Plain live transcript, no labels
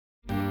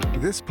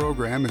This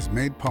program is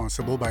made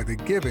possible by the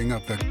giving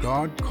of the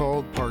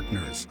God-called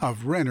partners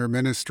of Renner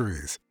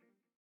Ministries.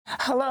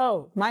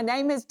 Hello, my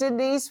name is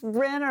Denise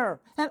Renner,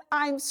 and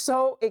I'm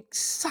so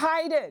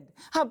excited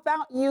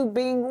about you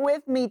being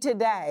with me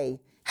today.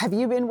 Have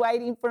you been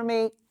waiting for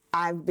me?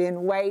 I've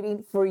been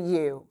waiting for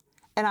you,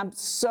 and I'm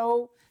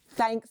so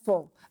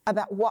thankful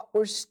about what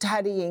we're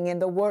studying in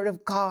the Word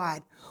of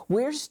God.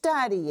 We're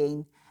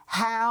studying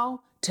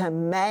how to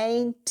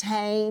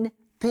maintain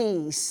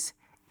peace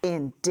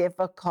in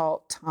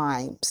difficult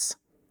times.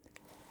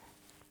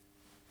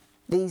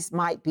 These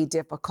might be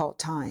difficult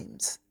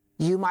times.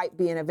 You might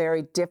be in a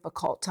very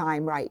difficult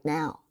time right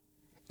now.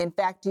 In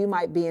fact, you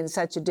might be in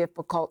such a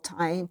difficult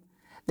time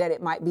that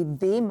it might be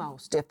the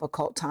most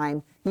difficult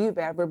time you've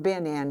ever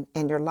been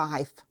in your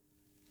life.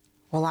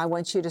 Well, I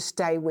want you to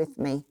stay with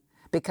me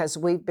because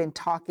we've been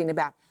talking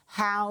about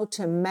how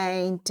to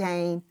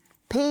maintain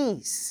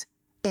peace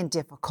in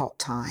difficult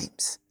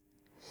times.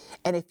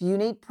 And if you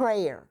need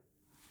prayer,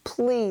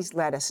 please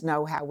let us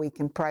know how we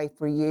can pray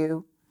for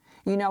you.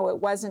 You know, it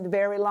wasn't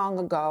very long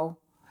ago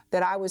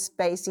that I was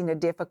facing a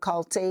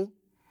difficulty,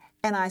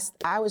 and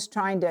I was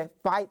trying to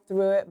fight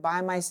through it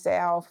by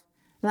myself.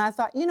 And I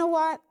thought, you know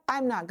what?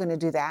 I'm not going to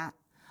do that.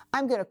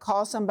 I'm going to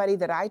call somebody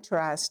that I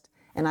trust,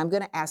 and I'm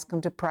going to ask them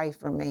to pray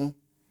for me.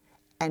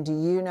 And do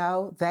you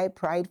know, they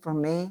prayed for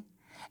me,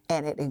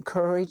 and it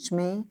encouraged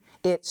me.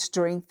 It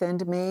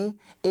strengthened me.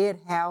 It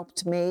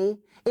helped me.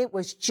 It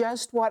was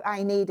just what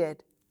I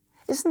needed.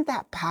 Isn't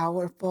that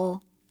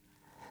powerful?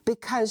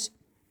 Because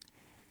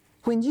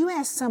when you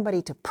ask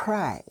somebody to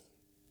pray,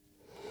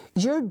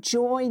 you're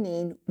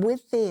joining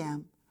with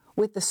them,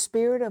 with the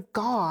Spirit of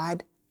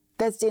God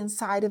that's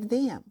inside of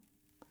them.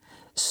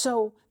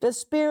 So the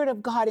Spirit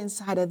of God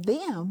inside of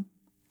them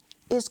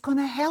is going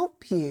to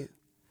help you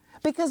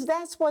because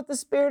that's what the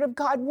Spirit of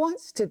God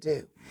wants to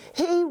do.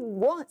 He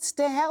wants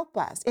to help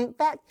us. In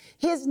fact,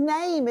 His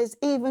name is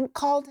even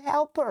called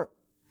Helper.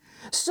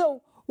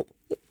 So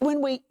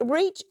when we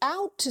reach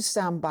out to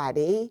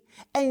somebody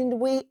and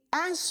we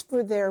ask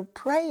for their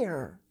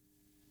prayer,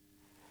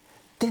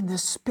 then the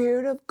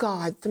Spirit of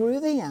God through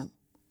them,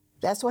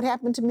 that's what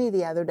happened to me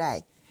the other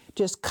day,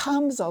 just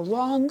comes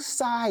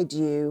alongside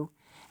you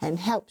and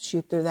helps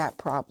you through that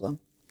problem.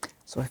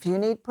 So if you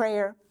need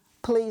prayer,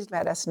 please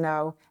let us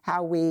know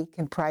how we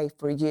can pray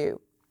for you.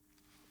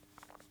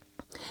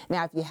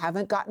 Now, if you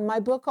haven't gotten my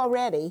book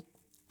already,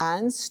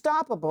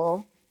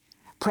 Unstoppable,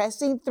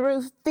 Pressing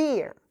Through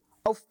Fear,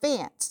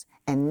 Offense,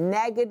 and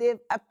Negative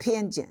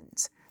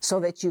Opinions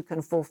so that you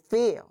can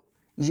fulfill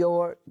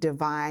your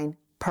divine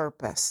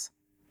purpose.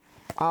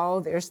 Oh,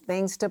 there's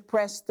things to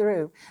press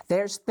through.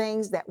 There's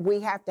things that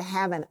we have to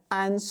have an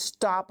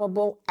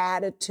unstoppable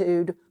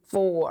attitude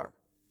for.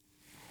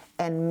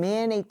 And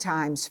many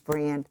times,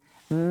 friend,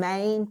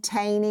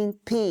 maintaining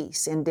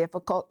peace in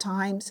difficult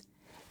times,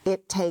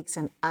 it takes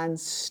an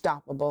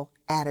unstoppable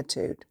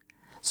attitude.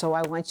 So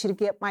I want you to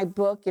get my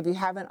book if you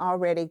haven't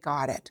already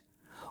got it.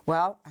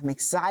 Well, I'm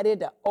excited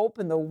to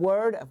open the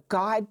Word of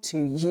God to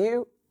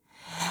you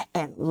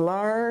and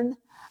learn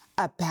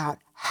about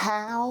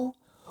how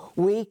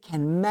we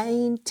can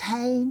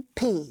maintain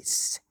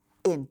peace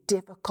in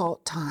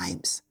difficult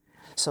times.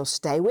 So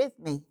stay with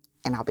me,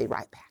 and I'll be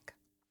right back.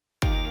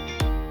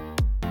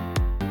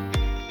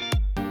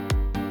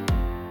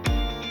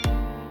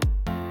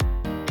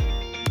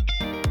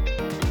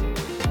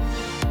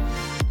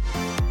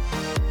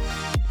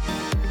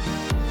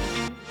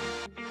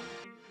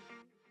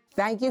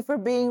 Thank you for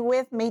being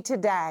with me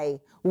today.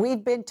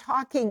 We've been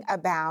talking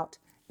about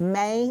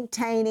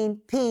maintaining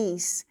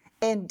peace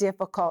in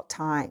difficult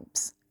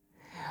times.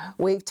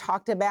 We've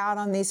talked about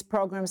on these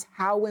programs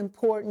how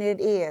important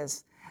it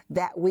is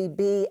that we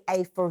be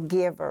a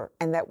forgiver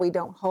and that we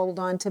don't hold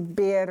on to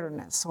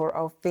bitterness or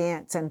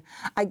offense. And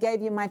I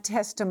gave you my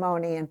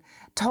testimony and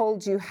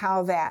told you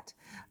how that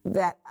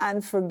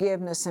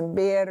unforgiveness and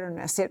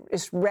bitterness, it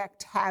just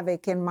wreaked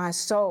havoc in my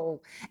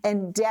soul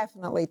and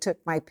definitely took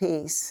my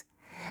peace.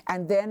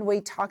 And then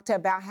we talked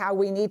about how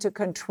we need to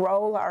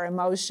control our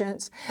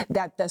emotions,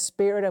 that the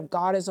Spirit of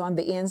God is on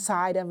the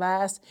inside of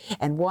us.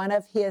 And one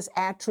of His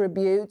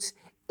attributes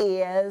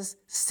is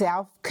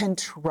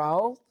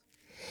self-control.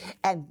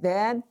 And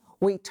then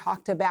we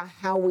talked about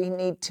how we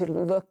need to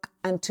look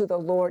unto the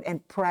Lord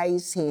and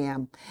praise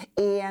Him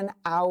in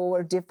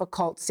our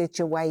difficult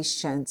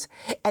situations.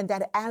 And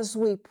that as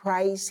we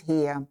praise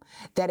Him,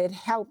 that it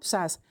helps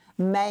us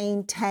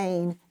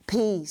maintain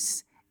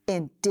peace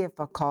in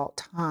difficult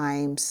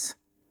times.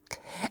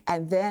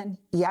 And then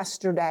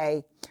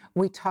yesterday,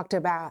 we talked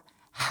about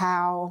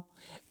how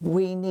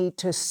we need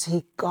to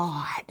see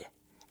God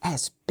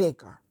as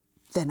bigger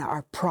than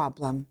our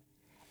problem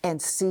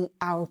and see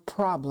our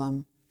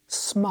problem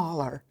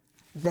smaller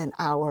than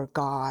our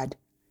God.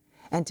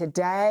 And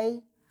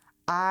today,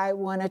 I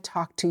want to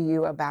talk to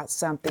you about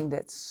something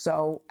that's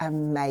so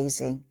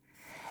amazing.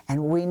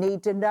 And we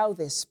need to know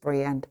this,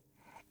 friend.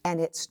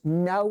 And it's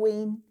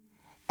knowing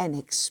and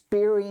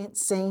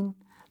experiencing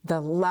the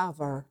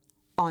lover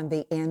on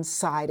the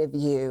inside of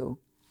you,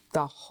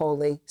 the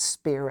Holy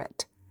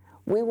Spirit.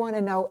 We want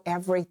to know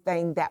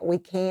everything that we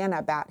can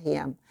about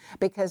him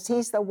because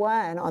he's the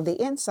one on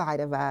the inside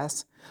of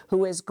us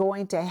who is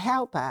going to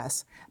help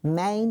us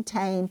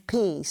maintain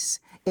peace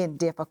in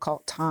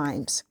difficult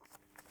times.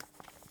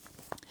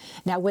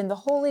 Now, when the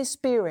Holy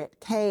Spirit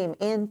came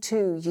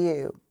into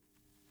you,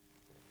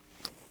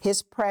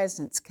 his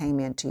presence came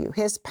into you,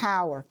 his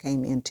power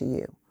came into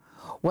you.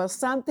 Well,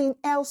 something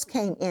else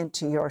came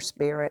into your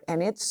spirit,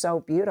 and it's so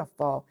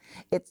beautiful.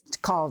 It's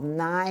called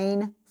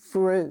 9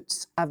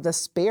 fruits of the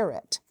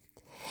Spirit.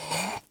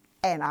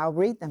 And I'll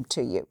read them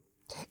to you.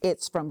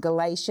 It's from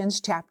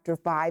Galatians chapter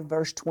 5,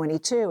 verse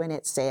 22, and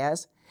it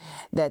says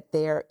that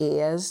there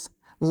is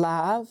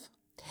love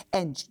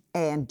and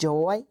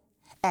joy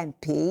and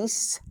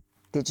peace.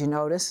 Did you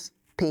notice?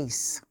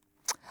 Peace.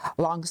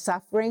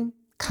 Long-suffering,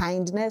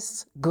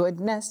 kindness,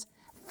 goodness,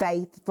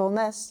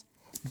 faithfulness,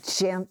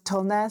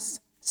 gentleness,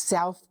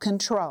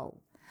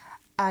 self-control.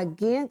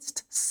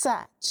 Against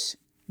such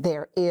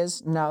there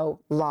is no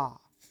law.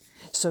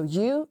 So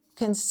you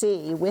can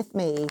see with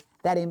me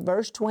that in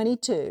verse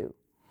 22,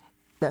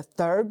 the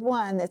third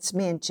one that's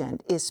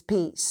mentioned is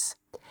peace.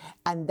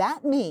 And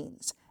that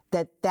means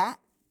that that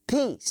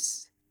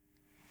peace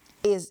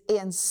is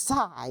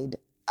inside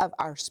of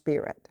our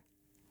spirit.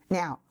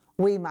 Now,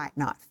 we might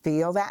not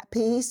feel that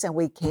peace and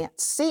we can't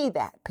see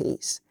that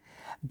peace,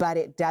 but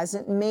it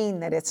doesn't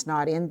mean that it's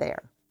not in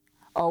there.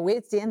 Oh,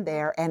 it's in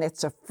there and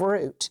it's a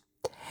fruit.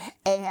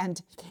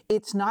 And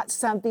it's not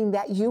something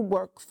that you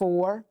work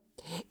for.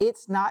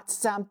 It's not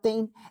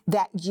something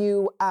that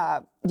you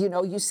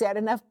said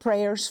enough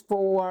prayers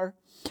for.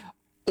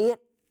 It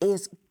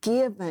is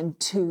given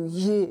to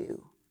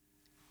you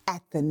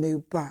at the new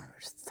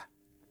birth.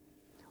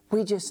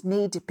 We just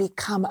need to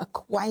become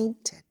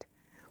acquainted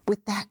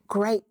with that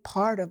great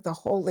part of the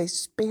Holy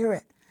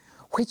Spirit,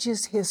 which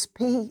is his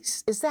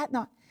peace. Is that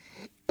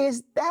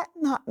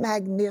not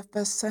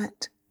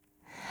magnificent?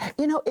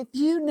 You know, if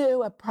you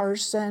knew a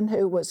person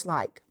who was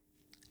like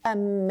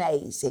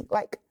amazing,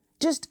 like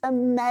just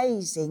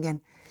amazing,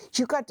 and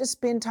you got to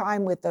spend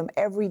time with them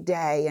every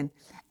day, and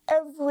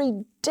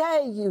every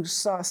day you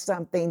saw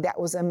something that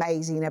was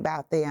amazing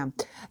about them.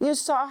 You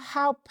saw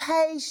how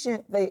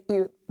patient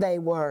they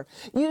were.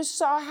 You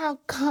saw how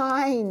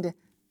kind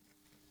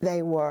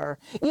they were.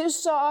 You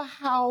saw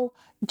how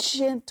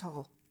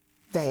gentle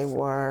they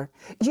were.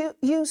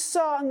 You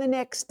saw on the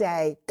next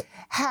day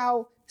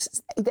how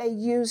they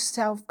used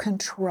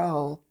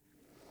self-control.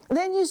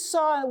 Then you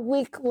saw a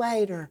week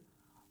later,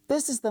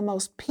 this is the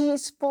most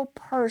peaceful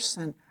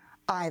person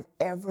I've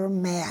ever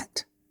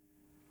met.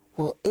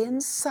 Well,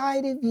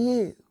 inside of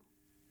you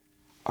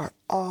are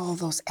all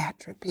those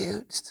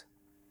attributes.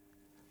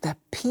 The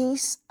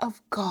peace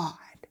of God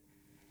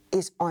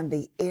is on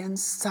the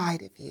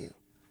inside of you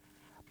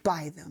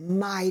by the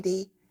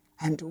mighty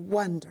and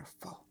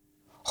wonderful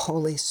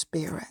Holy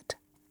Spirit.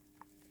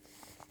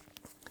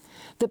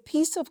 The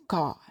peace of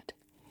God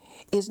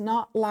is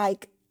not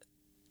like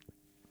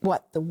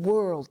what the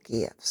world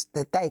gives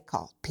that they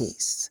call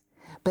peace,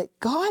 but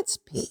God's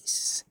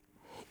peace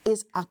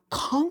is a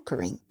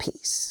conquering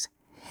peace.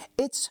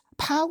 It's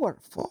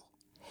powerful,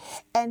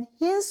 and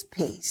his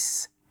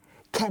peace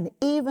can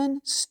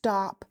even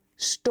stop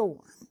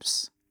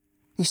storms.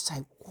 You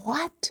say,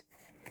 what?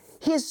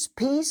 His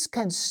peace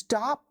can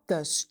stop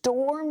the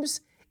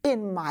storms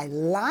in my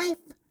life?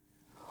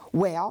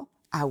 Well,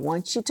 I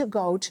want you to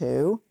go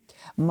to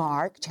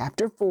Mark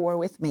chapter 4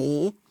 with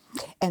me,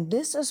 and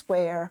this is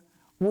where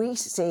we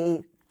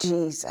see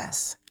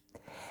Jesus,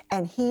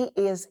 and he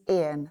is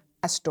in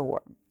a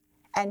storm,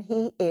 and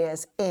he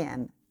is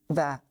in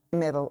the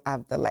middle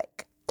of the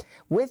lake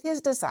with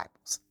his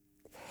disciples.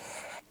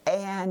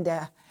 And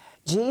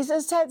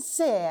Jesus had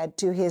said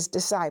to his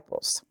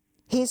disciples,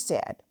 he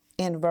said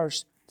in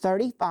verse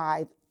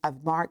 35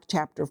 of Mark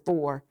chapter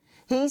 4,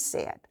 he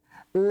said,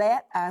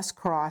 let us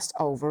cross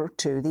over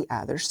to the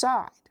other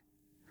side.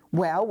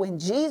 Well, when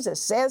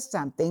Jesus says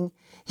something,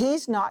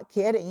 he's not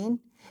kidding.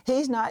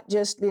 He's not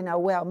just,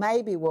 well,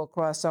 maybe we'll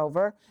cross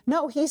over.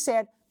 No, he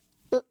said,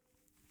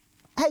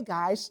 hey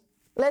guys,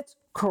 let's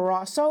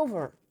cross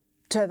over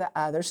to the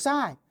other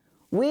side.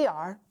 We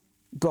are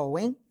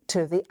going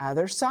to the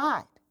other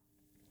side.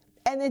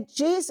 And then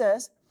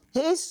Jesus,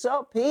 he's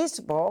so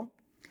peaceful,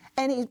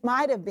 and he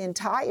might have been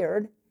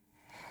tired.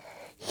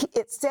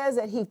 It says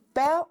that he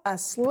fell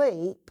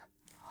asleep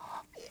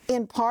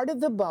in part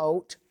of the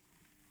boat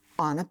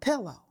on a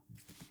pillow.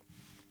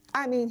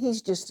 I mean,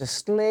 he's just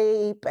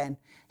asleep and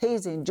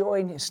he's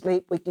enjoying his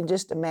sleep. We can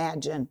just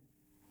imagine.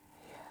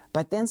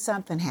 But then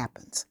something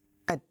happens.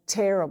 A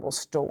terrible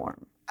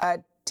storm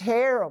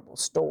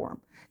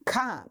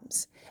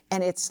comes,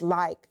 and it's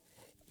like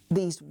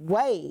these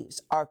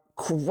waves are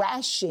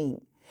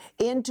crashing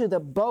into the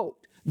boat.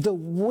 The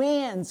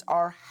winds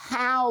are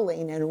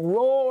howling and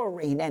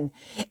roaring, and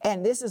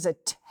this is a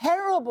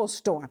terrible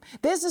storm.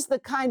 This is the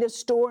kind of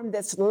storm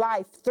that's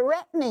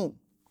life-threatening.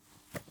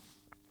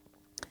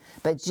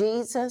 But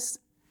Jesus,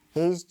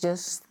 he's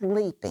just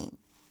sleeping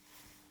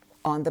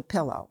on the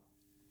pillow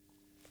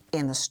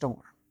in the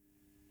storm.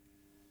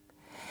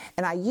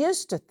 And I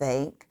used to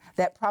think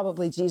that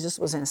probably Jesus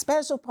was in a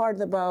special part of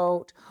the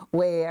boat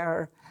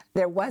where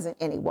there wasn't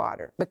any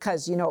water,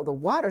 because, the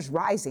water's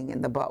rising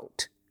in the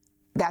boat.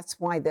 That's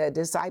why the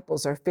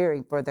disciples are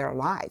fearing for their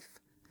life,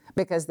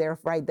 because they're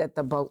afraid that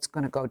the boat's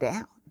going to go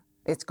down.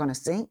 It's going to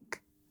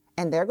sink,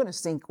 and they're going to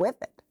sink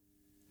with it.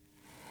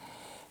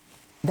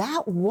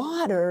 That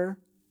water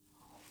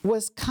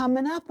was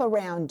coming up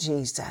around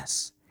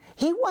Jesus.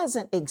 He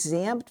wasn't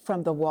exempt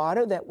from the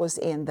water that was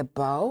in the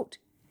boat.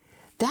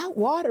 That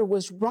water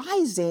was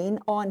rising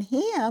on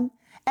him,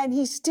 and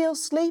he's still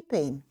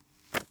sleeping.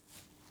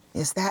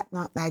 Is that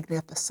not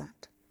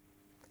magnificent?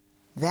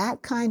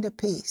 That kind of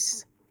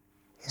peace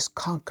is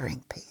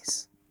conquering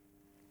peace.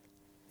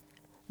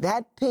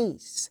 That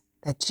peace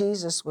that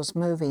Jesus was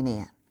moving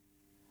in,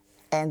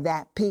 and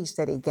that peace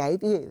that he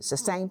gave you, is the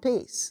same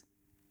peace.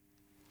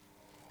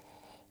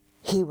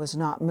 He was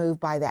not moved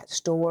by that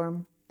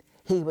storm.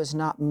 He was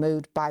not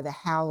moved by the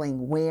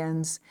howling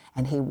winds,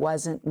 and he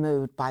wasn't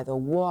moved by the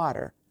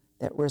water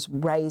that was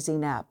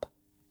raising up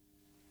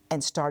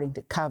and starting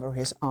to cover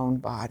his own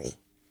body.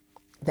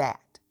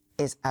 That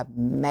is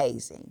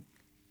amazing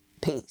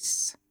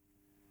peace.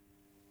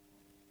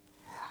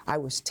 I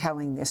was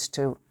telling this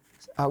to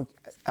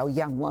a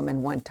young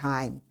woman one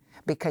time,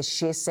 because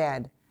she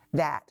said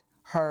that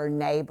her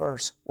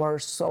neighbors were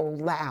so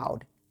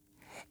loud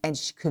and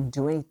she couldn't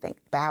do anything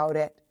about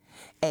it,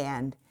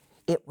 and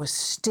it was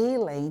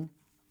stealing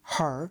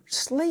her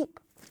sleep.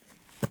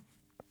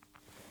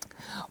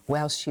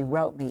 Well, she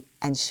wrote me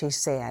and she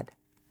said,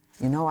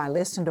 I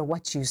listened to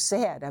what you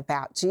said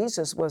about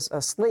Jesus was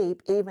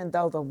asleep, even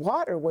though the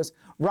water was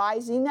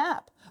rising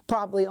up,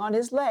 probably on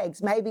his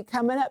legs, maybe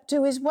coming up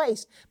to his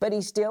waist, but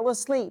he's still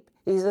asleep.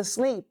 He's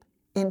asleep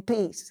in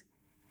peace.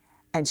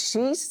 And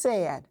she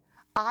said,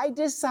 I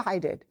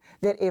decided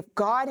that if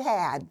God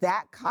had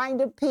that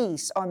kind of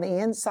peace on the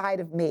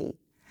inside of me,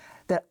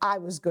 that I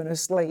was going to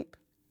sleep.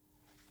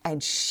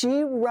 And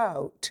she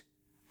wrote,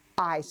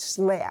 I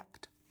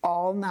slept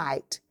all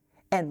night,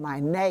 and my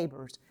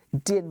neighbors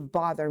didn't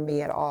bother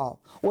me at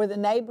all. Did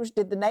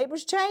the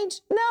neighbors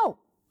change? No,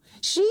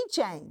 she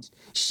changed.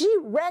 She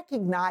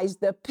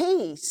recognized the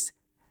peace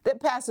that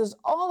passes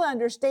all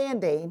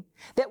understanding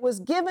that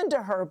was given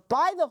to her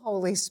by the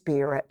Holy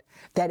Spirit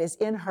that is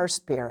in her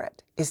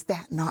spirit. Is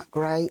that not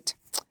great?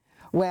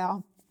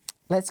 Well,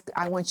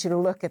 I want you to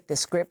look at the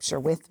scripture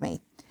with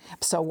me.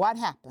 So what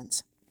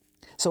happens?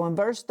 So in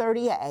verse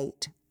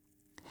 38,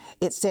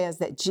 it says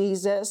that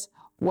Jesus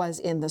was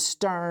in the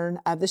stern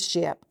of the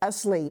ship,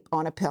 asleep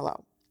on a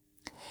pillow.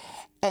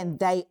 And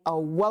they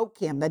awoke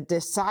him, the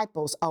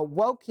disciples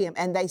awoke him,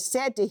 and they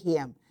said to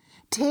him,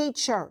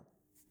 Teacher,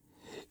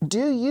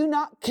 do you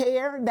not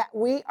care that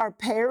we are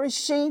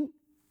perishing?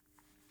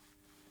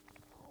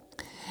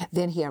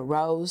 Then he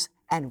arose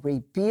and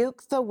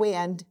rebuked the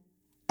wind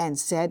and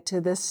said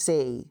to the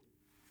sea,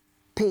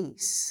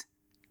 Peace,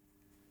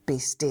 be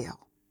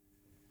still.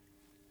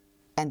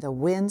 And the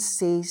wind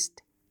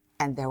ceased,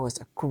 and there was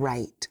a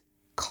great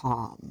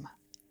calm.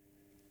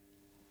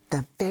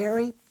 The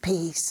very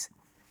peace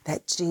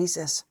that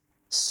Jesus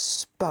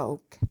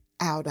spoke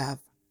out of,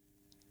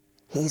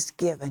 he's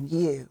given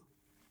you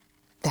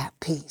that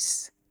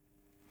peace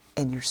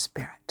in your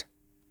spirit.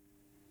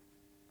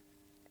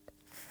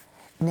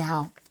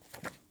 Now,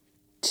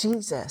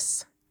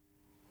 Jesus,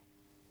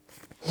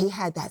 he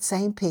had that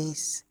same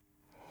peace,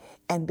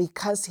 and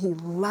because he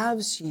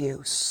loves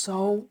you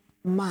so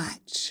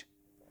much,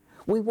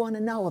 we want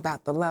to know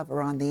about the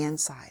lover on the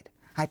inside.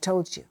 I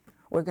told you,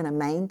 we're going to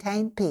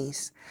maintain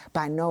peace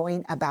by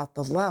knowing about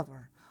the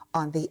lover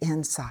on the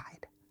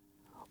inside.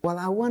 Well,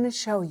 I want to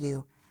show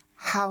you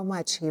how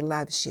much he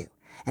loves you,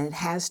 and it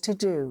has to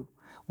do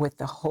with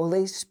the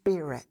Holy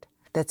Spirit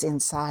that's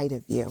inside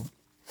of you.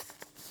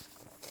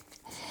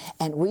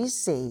 And we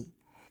see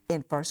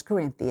in 1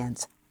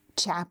 Corinthians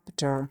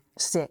chapter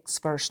 6,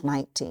 verse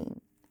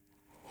 19,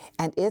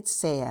 and it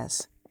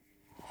says,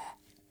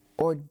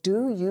 Or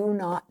do you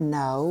not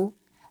know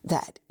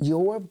that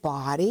your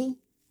body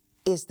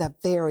is the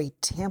very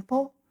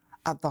temple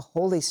of the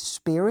Holy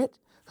Spirit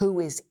who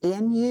is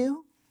in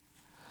you,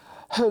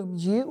 whom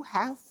you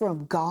have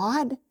from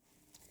God,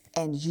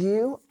 and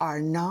you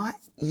are not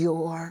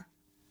your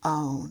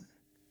own?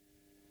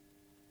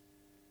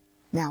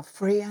 Now,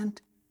 friend,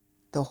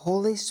 the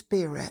Holy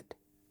Spirit,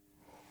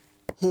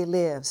 he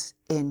lives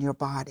in your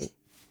body.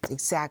 It's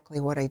exactly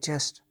what I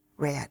just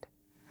read.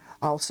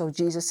 Also,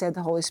 Jesus said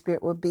the Holy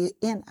Spirit will be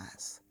in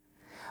us.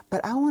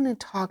 But I want to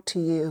talk to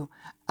you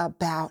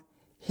about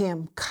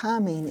him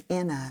coming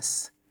in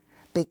us,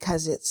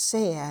 because it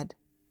said,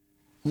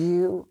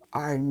 you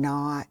are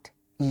not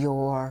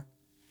your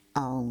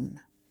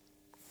own.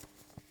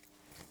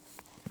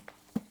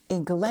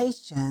 In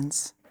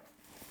Galatians,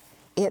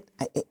 in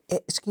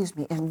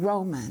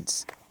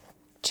Romans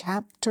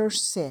chapter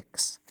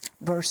 6,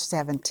 verse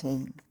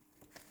 17,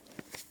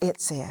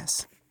 it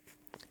says,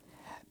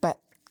 But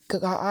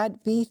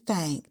God be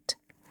thanked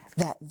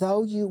that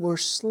though you were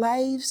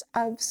slaves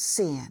of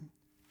sin,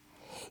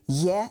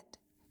 yet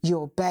you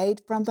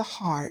obeyed from the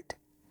heart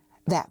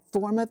that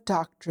form of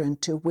doctrine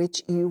to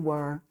which you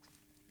were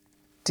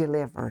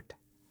delivered.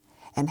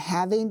 And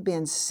having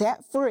been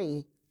set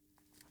free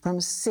from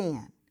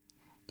sin,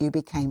 you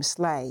became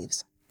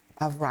slaves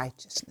of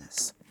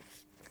righteousness.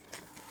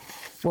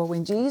 Well,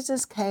 when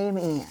Jesus came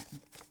in,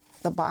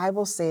 the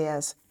Bible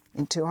says,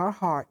 into our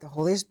heart, the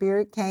Holy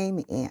Spirit came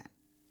in.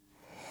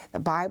 The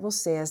Bible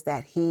says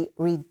that he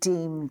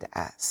redeemed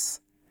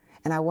us.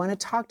 And I want to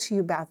talk to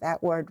you about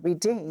that word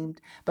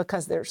redeemed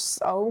because there's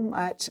so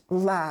much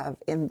love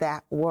in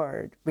that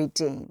word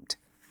redeemed.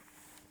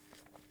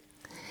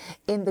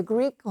 In the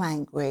Greek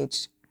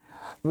language,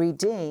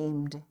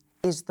 redeemed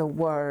is the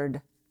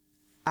word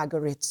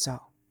agorizo.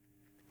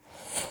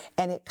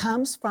 And it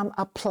comes from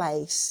a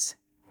place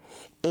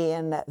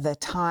in the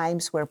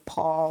times where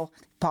Paul,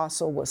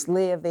 apostle, was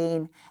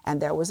living,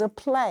 and there was a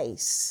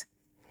place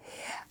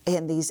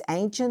in these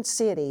ancient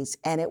cities,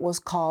 and it was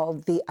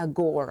called the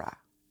Agora.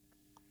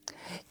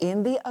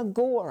 In the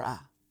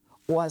Agora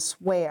was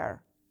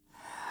where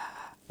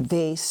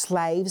the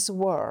slaves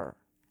were,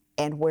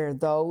 and where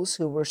those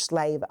who were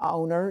slave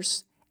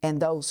owners and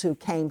those who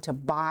came to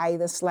buy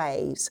the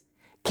slaves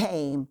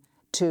came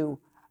to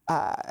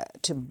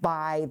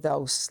buy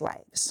those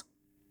slaves.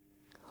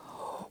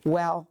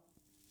 Well,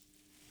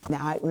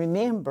 now I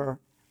remember,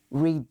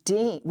 we're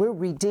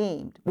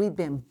redeemed. We've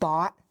been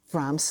bought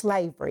from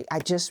slavery. I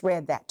just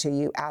read that to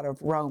you out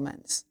of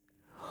Romans.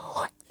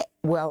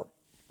 Well,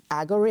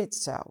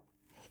 agorizo,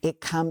 it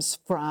comes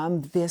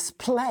from this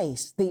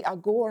place, the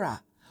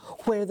Agora,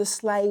 where the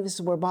slaves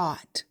were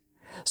bought.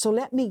 So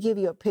let me give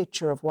you a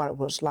picture of what it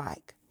was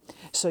like.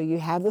 So you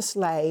have the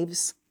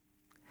slaves,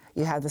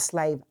 you have the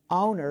slave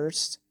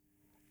owners,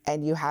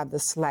 and you have the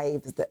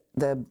slaves,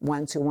 the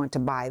ones who want to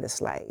buy the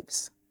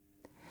slaves.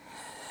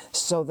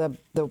 So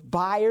the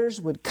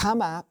buyers would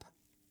come up,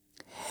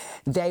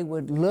 they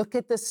would look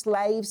at the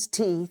slave's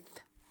teeth,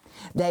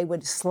 they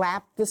would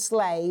slap the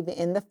slave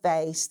in the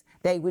face,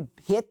 they would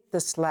hit the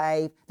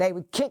slave, they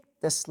would kick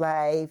the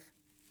slave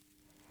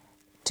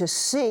to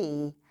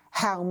see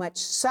how much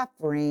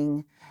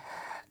suffering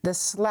the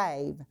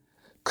slave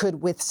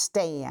could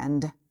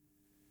withstand,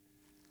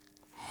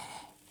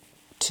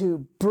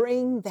 to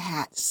bring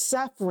that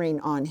suffering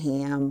on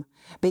him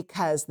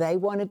because they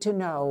wanted to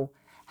know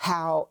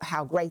how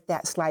great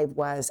that slave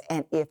was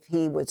and if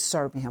he would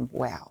serve him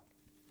well.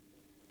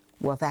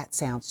 Well, that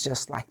sounds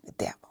just like the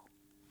devil.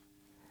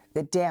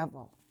 The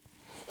devil,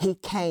 he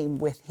came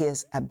with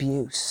his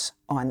abuse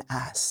on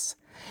us,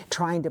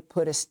 trying to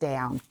put us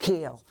down,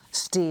 kill,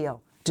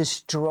 steal,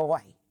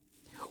 destroy.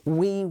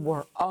 We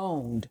were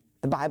owned.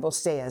 The Bible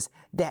says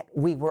that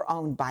we were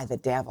owned by the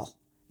devil,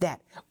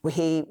 that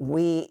we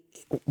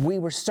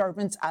were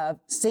servants of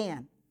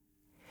sin.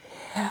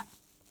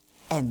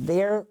 And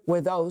there were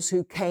those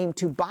who came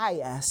to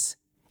buy us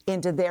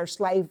into their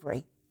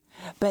slavery.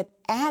 But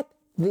at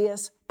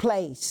this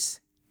place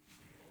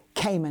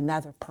came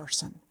another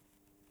person.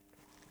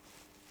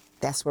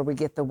 That's where we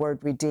get the word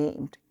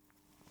redeemed.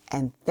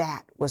 And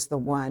that was the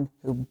one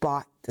who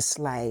bought the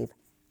slave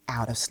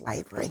out of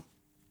slavery.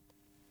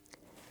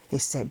 He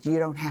said, you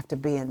don't have to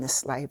be in this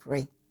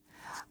slavery.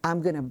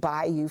 I'm going to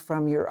buy you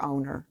from your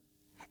owner,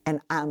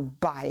 and I'm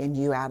buying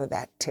you out of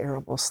that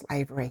terrible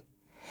slavery,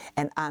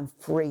 and I'm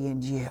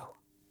freeing you.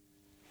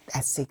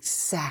 That's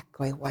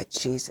exactly what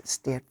Jesus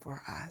did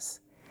for us.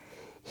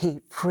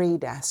 He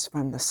freed us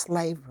from the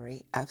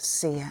slavery of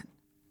sin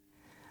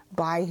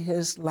by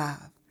his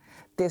love,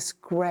 this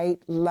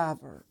great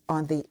lover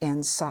on the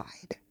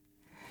inside.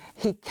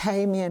 He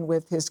came in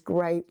with his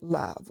great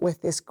love,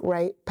 with his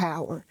great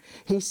power.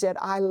 He said,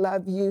 I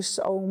love you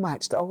so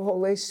much. The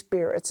Holy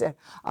Spirit said,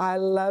 I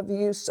love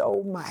you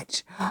so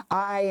much.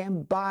 I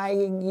am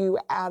buying you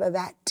out of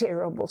that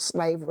terrible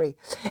slavery.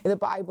 The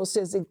Bible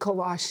says in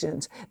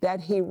Colossians that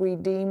he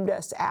redeemed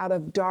us out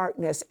of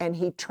darkness and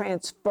he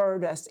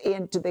transferred us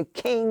into the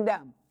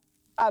kingdom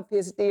of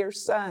his dear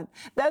Son.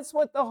 That's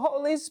what the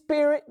Holy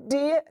Spirit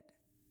did.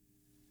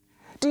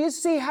 Do you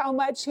see how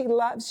much he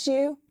loves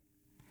you?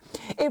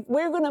 If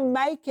we're going to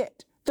make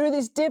it through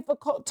these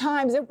difficult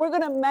times, if we're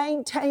going to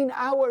maintain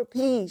our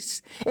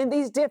peace in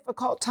these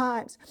difficult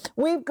times,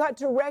 we've got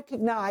to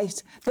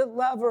recognize the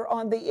lover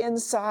on the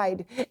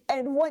inside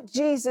and what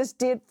Jesus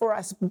did for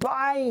us,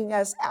 buying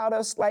us out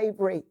of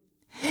slavery.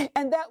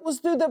 And that was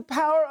through the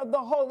power of the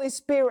Holy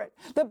Spirit,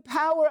 the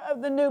power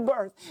of the new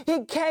birth.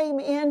 He came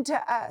into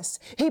us.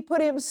 He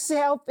put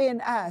himself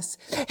in us.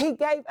 He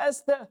gave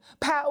us the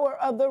power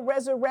of the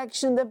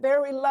resurrection, the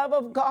very love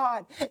of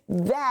God.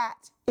 That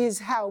is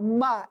how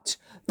much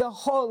the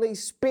Holy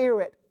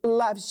Spirit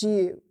loves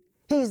you.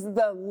 He's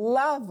the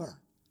lover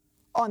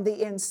on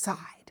the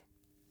inside.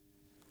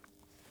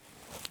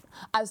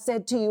 I've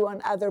said to you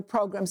on other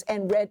programs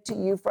and read to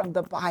you from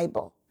the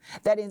Bible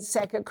that in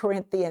 2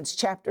 Corinthians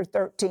chapter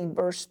 13,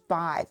 verse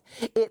 5,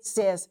 it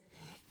says,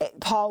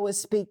 Paul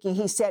was speaking,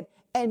 he said,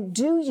 and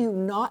do you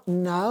not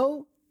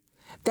know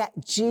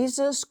that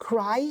Jesus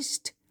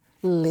Christ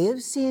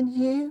lives in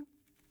you?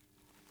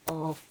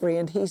 Oh,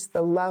 friend, he's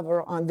the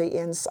lover on the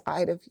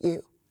inside of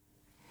you.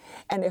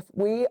 And if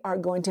we are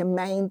going to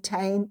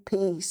maintain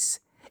peace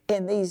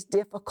in these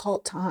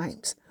difficult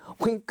times,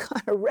 we've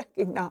got to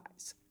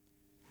recognize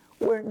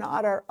we're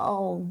not our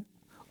own.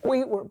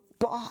 We were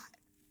bought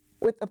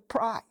with a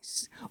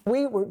price.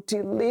 We were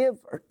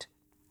delivered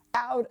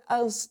out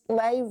of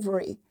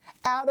slavery,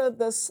 out of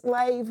the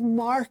slave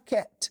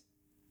market,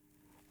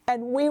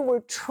 and we were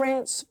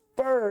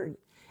transferred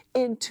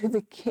into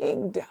the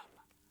kingdom.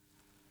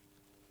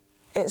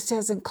 It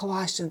says in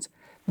Colossians,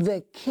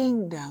 the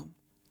kingdom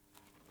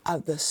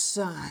of the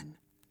Son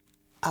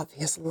of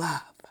His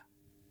love.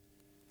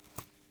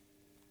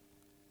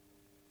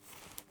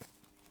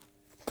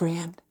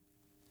 Friend,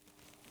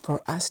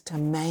 for us to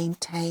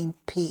maintain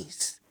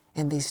peace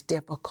in these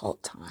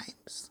difficult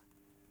times,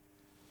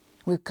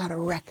 we've got to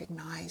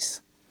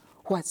recognize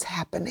what's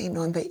happening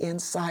on the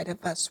inside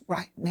of us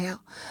right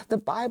now. The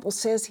Bible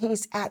says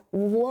He's at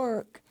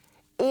work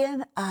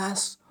in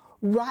us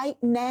right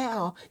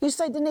now. You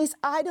say, Denise,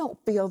 I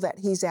don't feel that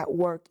He's at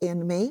work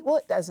in me. Well,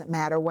 it doesn't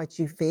matter what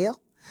you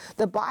feel.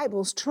 The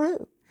Bible's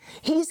true.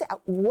 He's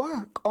at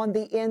work on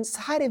the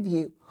inside of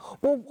you.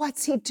 Well,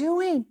 what's He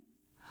doing?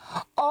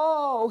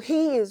 Oh,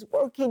 He is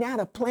working out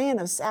a plan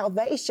of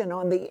salvation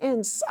on the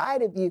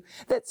inside of you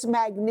that's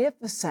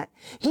magnificent.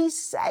 He's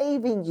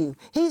saving you.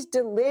 He's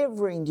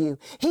delivering you.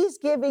 He's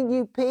giving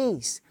you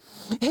peace.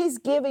 He's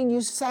giving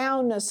you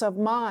soundness of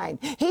mind.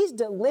 He's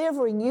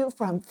delivering you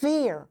from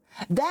fear.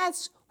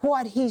 That's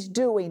what He's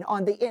doing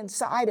on the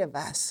inside of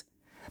us.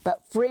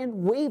 But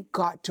friend, we've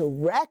got to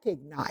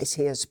recognize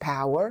His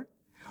power,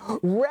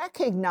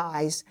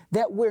 recognize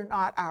that we're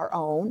not our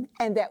own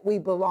and that we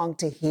belong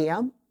to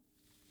Him,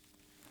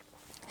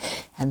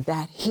 and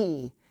that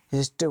He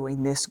is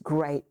doing this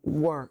great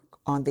work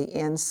on the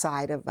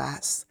inside of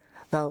us.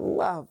 The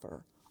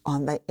lover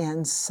on the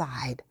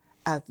inside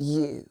of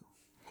you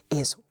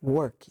is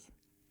working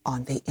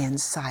on the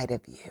inside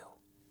of you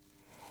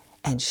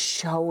and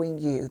showing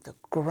you the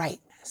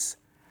greatness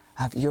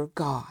of your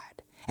God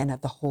and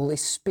of the Holy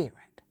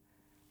Spirit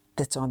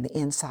that's on the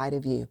inside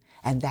of you,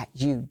 and that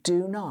you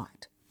do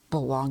not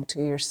belong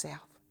to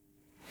yourself.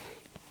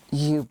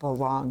 You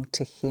belong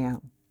to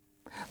Him.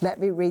 Let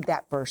me read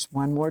that verse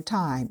one more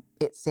time.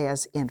 It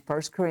says in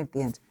 1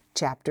 Corinthians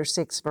chapter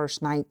 6,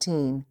 verse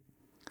 19,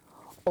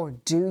 or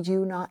do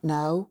you not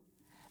know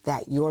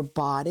that your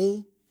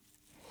body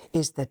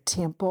is the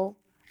temple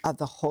of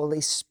the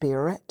Holy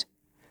Spirit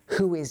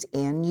who is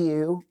in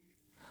you,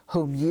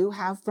 whom you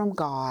have from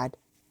God,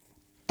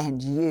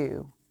 and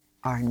you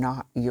are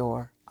not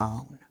your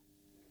own?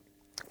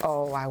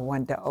 Oh, I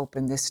wanted to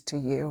open this to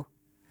you,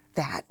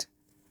 that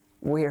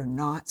we're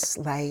not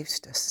slaves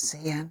to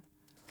sin.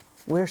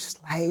 We're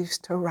slaves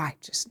to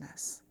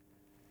righteousness.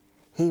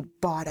 He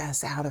bought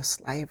us out of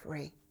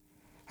slavery,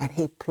 and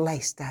He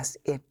placed us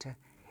into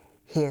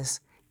His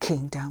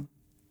kingdom.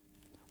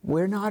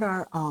 We're not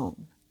our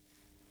own.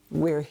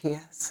 We're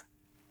His.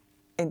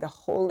 And the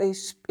Holy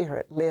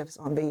Spirit lives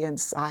on the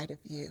inside of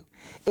you,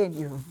 in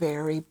your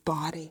very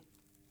body.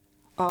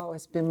 Oh,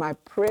 it's been my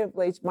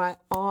privilege, my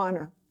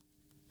honor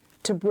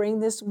to bring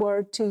this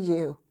word to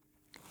you.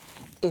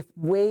 If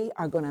we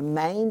are going to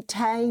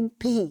maintain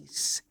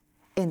peace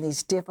in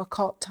these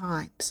difficult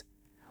times,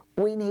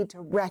 we need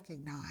to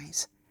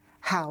recognize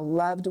how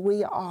loved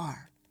we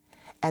are,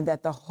 and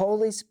that the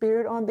Holy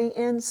Spirit on the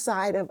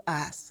inside of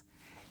us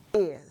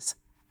is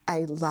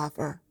a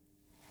lover,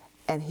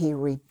 and He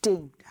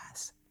redeemed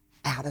us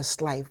out of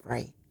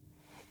slavery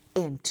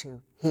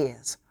into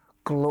His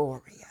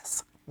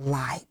glorious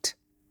light.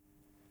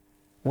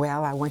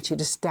 Well, I want you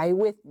to stay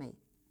with me,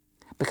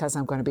 because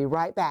I'm going to be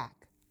right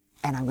back,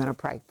 and I'm going to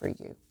pray for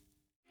you.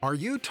 Are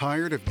you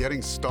tired of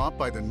getting stopped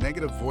by the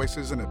negative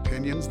voices and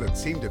opinions that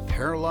seem to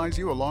paralyze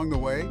you along the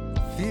way?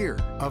 Fear,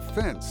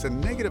 offense,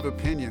 and negative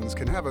opinions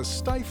can have a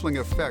stifling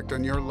effect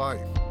on your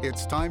life.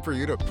 It's time for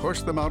you to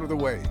push them out of the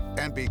way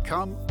and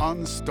become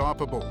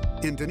unstoppable.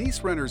 In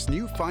Denise Renner's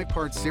new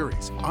 5-part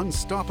series,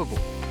 Unstoppable,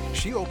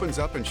 she opens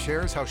up and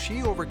shares how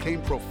she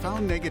overcame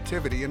profound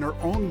negativity in her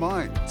own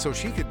mind so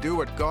she could do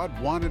what God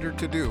wanted her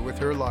to do with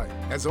her life,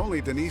 as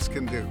only Denise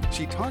can do.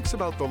 She talks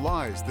about the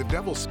lies the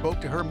devil spoke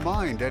to her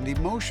mind and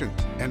emotions,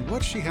 and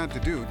what she had to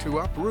do to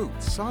uproot,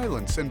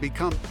 silence, and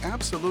become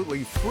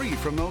absolutely free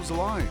from those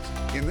lies.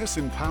 In this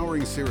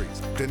empowering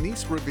series,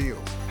 Denise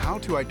reveals how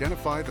to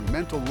identify the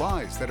mental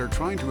lies that are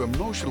trying to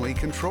emotionally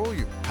control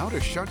you, how to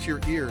shut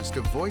your ears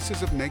to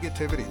voices of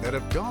negativity that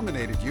have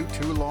dominated you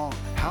too long,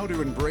 how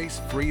to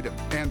embrace freedom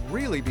and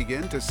really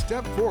begin to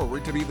step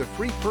forward to be the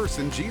free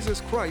person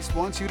Jesus Christ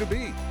wants you to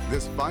be.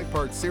 This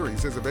 5-part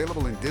series is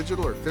available in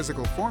digital or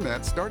physical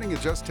format starting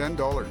at just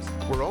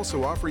 $10. We're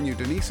also offering you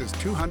Denise's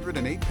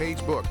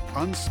 208-page book,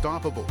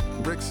 Unstoppable.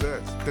 Rick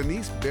says,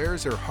 Denise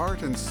bears her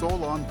heart and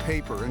soul on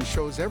paper and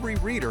shows every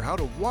reader how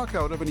to walk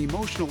out of an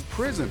emotional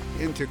prison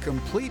into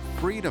complete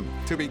freedom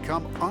to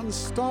become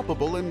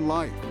unstoppable in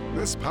life.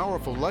 This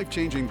powerful,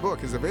 life-changing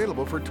book is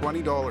available for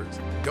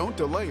 $20. Don't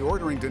delay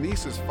ordering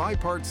Denise's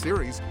 5-part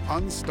series,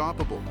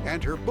 Unstoppable,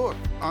 and her book,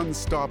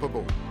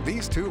 Unstoppable.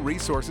 These two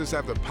resources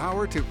have the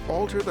power to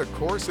alter the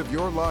course of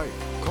your life.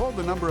 Call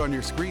the number on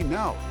your screen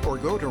now, or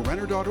go to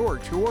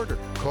Renner.org to order.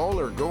 Call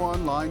or go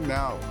online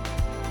now.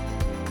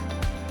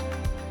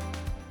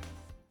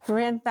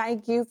 Friend,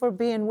 thank you for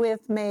being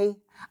with me.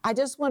 I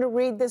just want to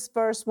read this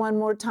verse one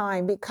more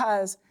time,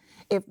 because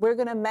if we're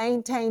going to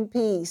maintain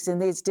peace in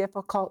these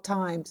difficult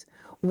times,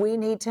 we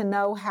need to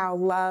know how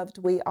loved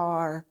we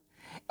are,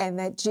 and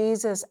that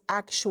Jesus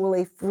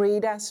actually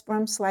freed us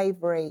from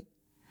slavery.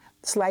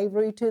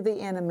 Slavery to the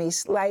enemy,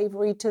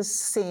 slavery to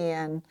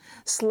sin,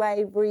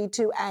 slavery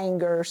to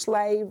anger,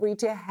 slavery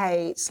to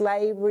hate,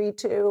 slavery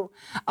to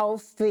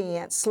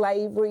offense,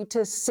 slavery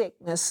to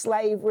sickness,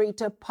 slavery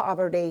to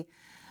poverty,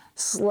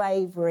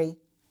 slavery.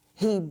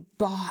 He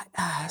bought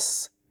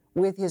us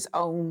with his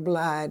own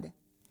blood.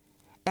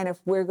 And if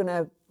we're going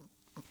to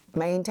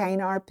maintain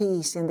our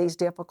peace in these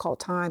difficult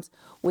times,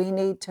 we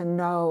need to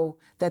know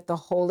that the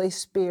Holy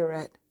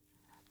Spirit,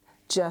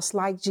 just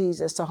like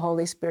Jesus, the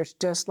Holy Spirit's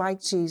just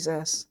like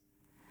Jesus,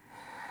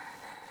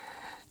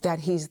 that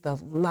he's the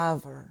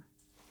lover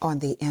on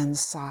the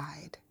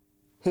inside.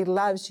 He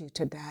loves you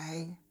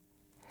today.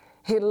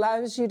 He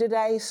loves you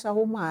today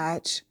so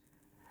much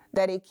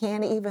that he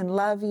can't even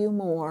love you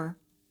more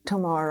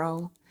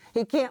tomorrow.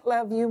 He can't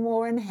love you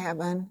more in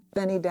heaven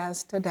than he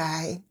does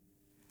today.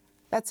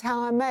 That's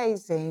how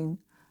amazing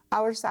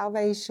our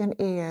salvation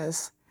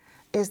is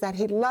that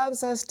he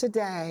loves us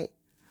today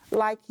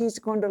like he's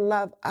going to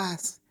love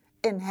us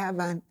in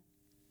heaven.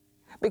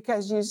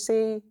 Because you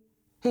see,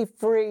 he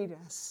freed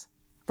us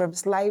from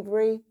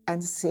slavery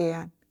and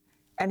sin,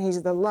 and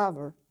he's the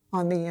lover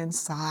on the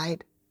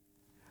inside.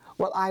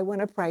 Well, I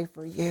want to pray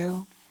for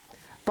you.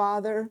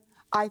 Father,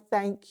 I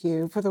thank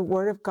you for the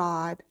Word of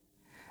God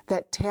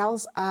that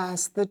tells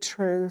us the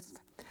truth,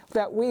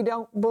 that we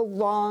don't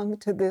belong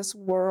to this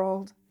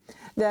world,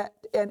 that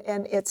and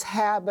its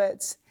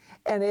habits,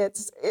 and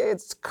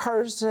its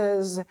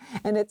curses,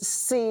 and its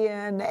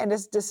sin, and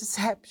its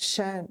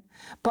deception,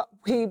 but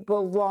we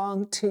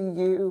belong to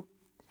you.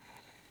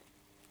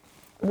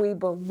 We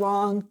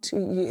belong to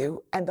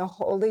you, and the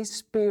Holy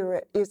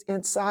Spirit is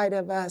inside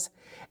of us,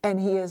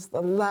 and he is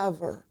the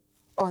lover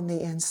on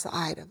the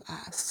inside of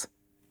us.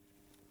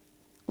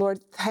 Lord,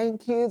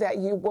 thank you that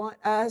you want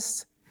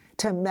us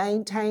to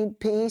maintain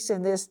peace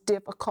in these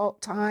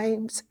difficult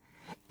times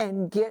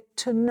and get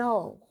to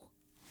know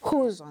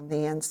who's on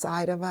the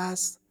inside of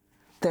us,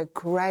 the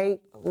great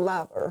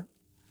lover,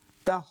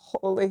 the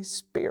Holy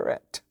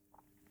Spirit.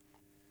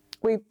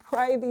 We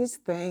pray these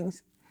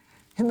things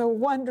in the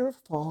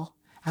wonderful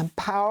and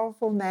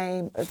powerful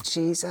name of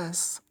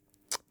Jesus.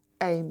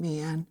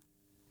 Amen.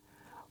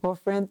 Well,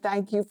 friend,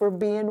 thank you for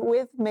being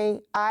with me.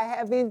 I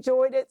have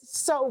enjoyed it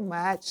so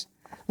much.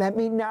 Let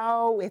me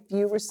know if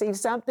you receive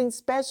something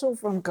special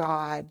from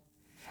God,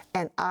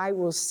 and I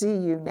will see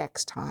you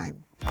next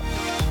time.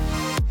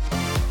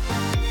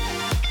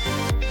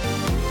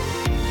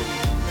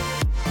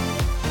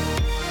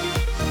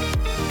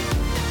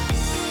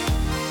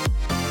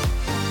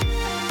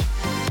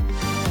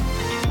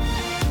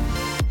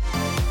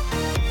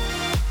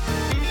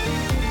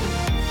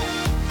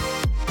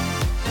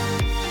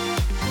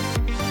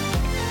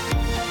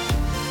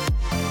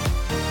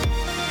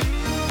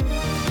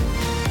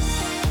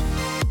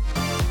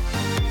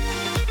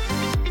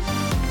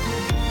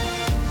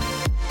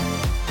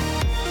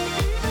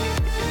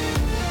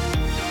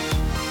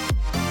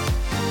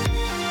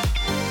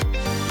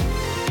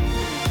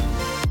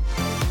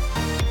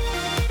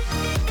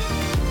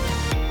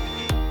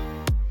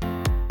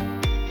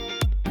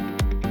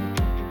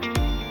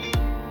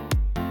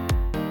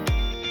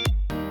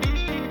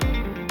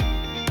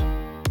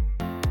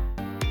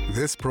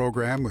 This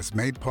program was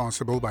made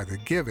possible by the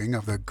giving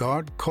of the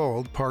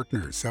God-called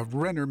partners of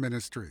Renner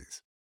Ministries.